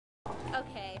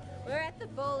Okay, we're at the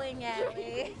bowling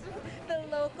alley. The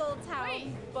local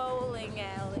town bowling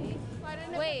alley. Why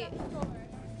didn't Wait. it before?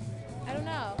 I don't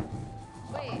know.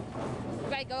 Wait.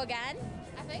 Do I go again?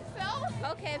 I think so.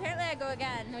 Okay, apparently I go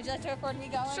again. Would you like to record me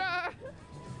going? Sure.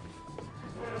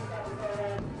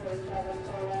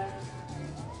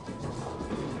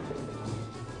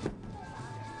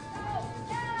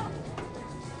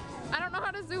 I don't know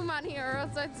how to zoom on here, or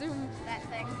else I'd zoom. That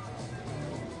thing.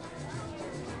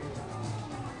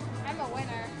 I'm a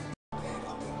winner.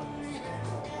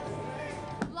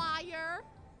 Liar.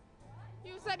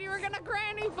 You said you were gonna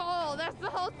granny bowl. That's the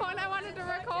whole point I wanted to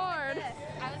record.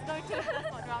 I was going to this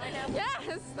one. Do you want me to?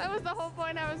 Yes, that was the whole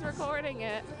point I was recording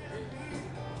it.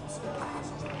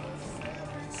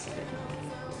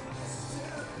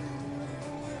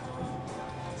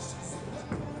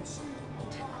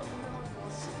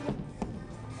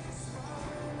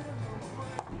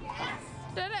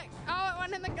 Did it? Oh, it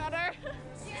went in the gutter.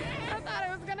 I thought it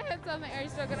was gonna hit something. Are you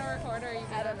still gonna record, or are you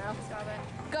gonna I don't know. stop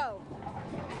it? Go.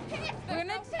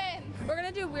 We're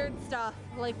gonna do weird stuff,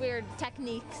 like weird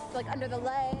techniques, like under the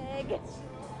leg,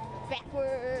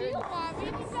 backwards. Do you want me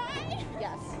to die?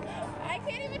 Yes. I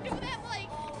can't even do that, like.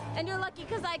 And you're lucky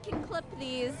because I can clip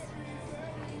these,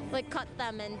 like cut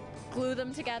them and glue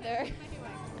them together.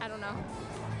 I don't know.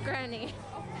 Granny.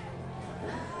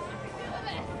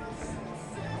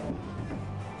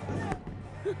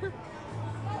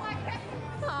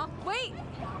 Oh, wait.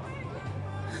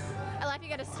 I laugh you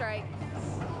get a strike.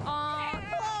 Aw,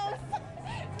 close.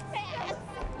 I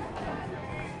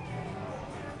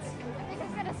think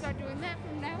I'm gonna start doing that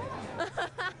from now on.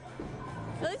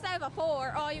 At least I have a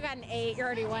 4. Oh, you got an 8. You're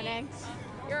already winning.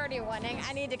 You're already winning.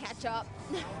 I need to catch up.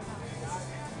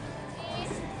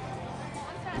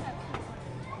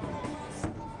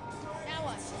 Now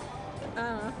what?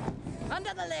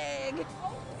 Under the leg.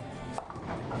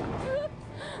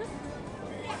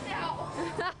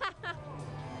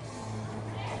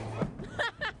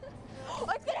 Oh,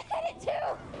 it's gonna hit it too.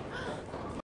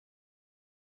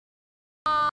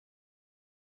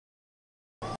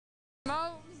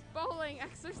 Most bowling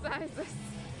exercises.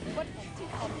 1 and 2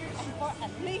 and 3 and 4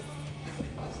 and release.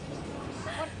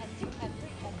 1 and 2 and 3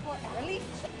 and 4 and release.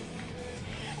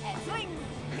 And swing.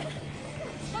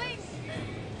 Swing.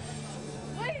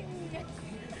 Swing.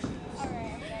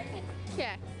 Alright, I'm good.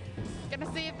 Yeah.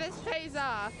 Gonna see if this pays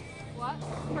off. What?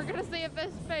 We're gonna see if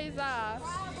this pays off.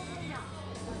 Probably not.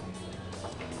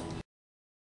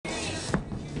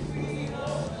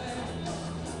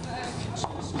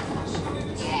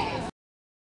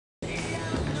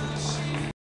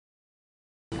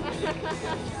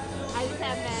 I just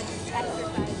haven't had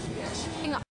exercise.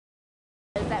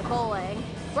 At bowling.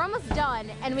 We're almost done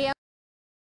and we haven't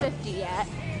 50 yet.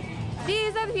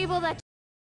 These are the people that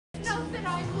Know that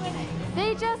I'm winning.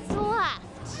 they just left.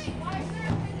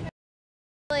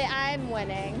 Really, I'm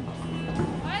winning.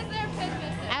 Why is there a pin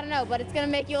missing? I don't know, but it's gonna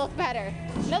make you look better.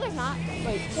 No, there's not.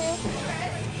 Wait, 2.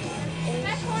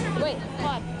 That corner was Wait, missing.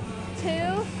 1,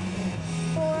 2,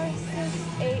 4,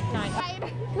 6, 8, 9.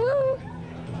 Woo!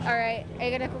 All right, are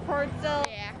you gonna record still?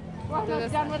 Yeah. We're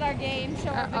almost done with our game. Show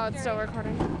our Oh, it's still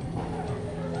recording.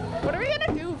 What are we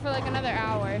gonna do for like another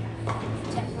hour?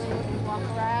 Walk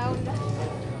around. Do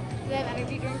they have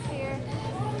energy drinks here?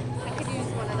 I could use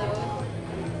one of those.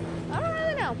 I don't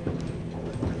really know.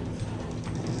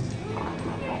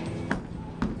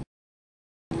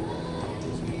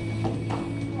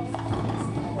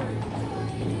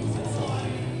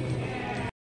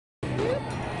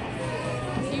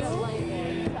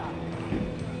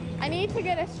 I need to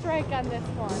get a strike on this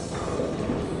one.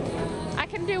 I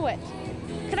can do it.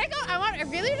 Can I go? I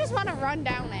really just want to run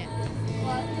down it.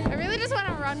 What? I really just want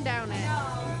to run down it.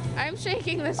 I'm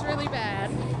shaking this really bad.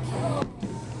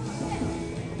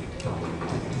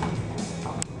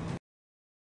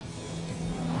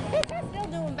 I'm still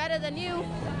doing better than you.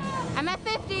 I'm at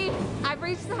 50. I've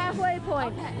reached the halfway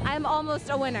point. Okay. I'm almost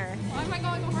a winner. Why am I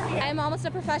going over here? I'm almost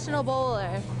a professional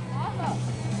bowler.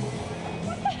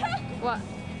 What the heck? What?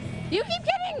 You keep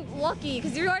getting lucky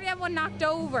because you already have one knocked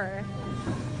over.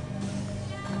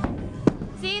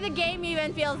 See, the game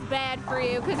even feels bad for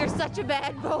you because you're such a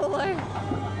bad bowler.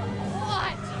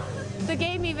 What? The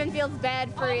game even feels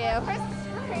bad for you.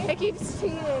 It keeps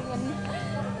cheating and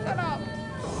Shut up.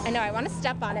 I know, I want to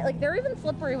step on it. Like, they're even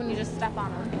slippery when you just step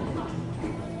on them.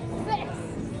 6.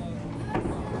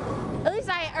 At least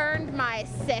I earned my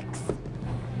 6.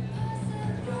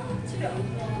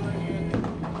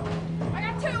 I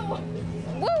got 2.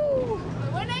 Woo!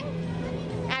 Winning?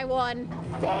 I won.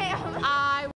 Damn.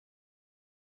 I won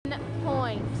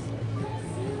point.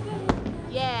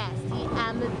 Yes, the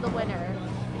M is the winner.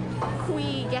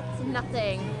 Qui gets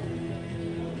nothing.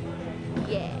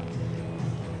 Yeah.